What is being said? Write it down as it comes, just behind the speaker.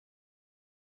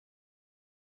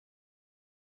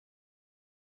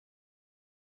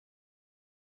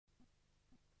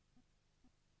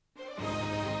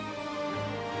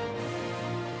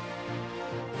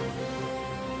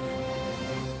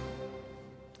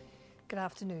Good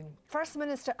afternoon. First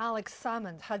Minister Alex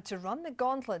Salmond had to run the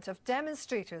gauntlet of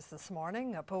demonstrators this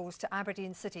morning opposed to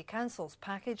Aberdeen City Council's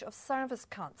package of service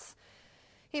cuts.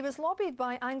 He was lobbied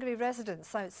by angry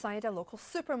residents outside a local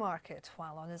supermarket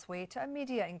while on his way to a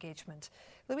media engagement.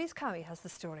 Louise Cowie has the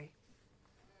story.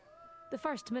 The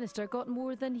First Minister got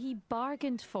more than he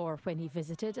bargained for when he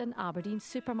visited an Aberdeen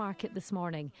supermarket this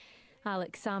morning.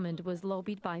 Alex Salmond was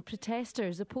lobbied by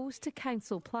protesters opposed to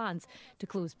council plans to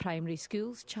close primary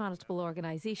schools, charitable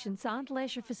organisations and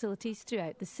leisure facilities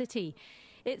throughout the city.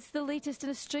 It's the latest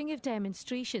in a string of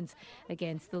demonstrations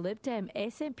against the Lib Dem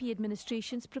SNP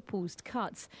administration's proposed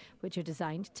cuts, which are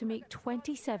designed to make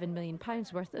 £27 million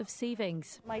worth of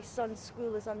savings. My son's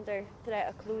school is under threat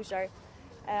of closure.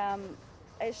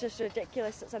 It's just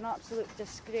ridiculous. It's an absolute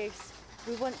disgrace.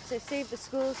 We want to save the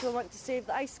schools, we want to save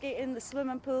the ice skating, the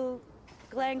swimming pool,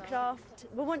 Glencroft.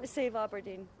 We want to save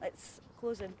Aberdeen. It's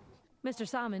closing. Mr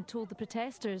Salmond told the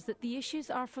protesters that the issues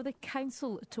are for the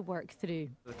council to work through.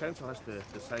 The council has to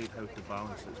decide how to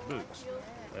balance its books,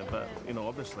 but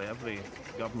obviously every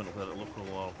government, whether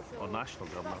local or national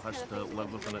government, has to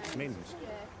live within its means.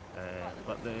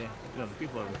 But the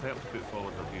people are entitled to put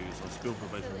forward their views on school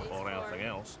provision or anything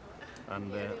else,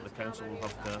 and the council will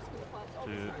have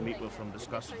to meet with them,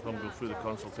 discuss with them, go through the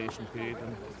consultation period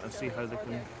and see how they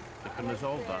can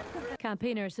resolve that.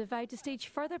 Campaigners have vowed to stage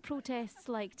further protests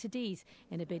like today's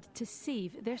in a bid to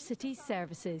save their city's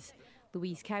services.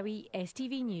 Louise Cowie,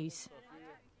 STV News.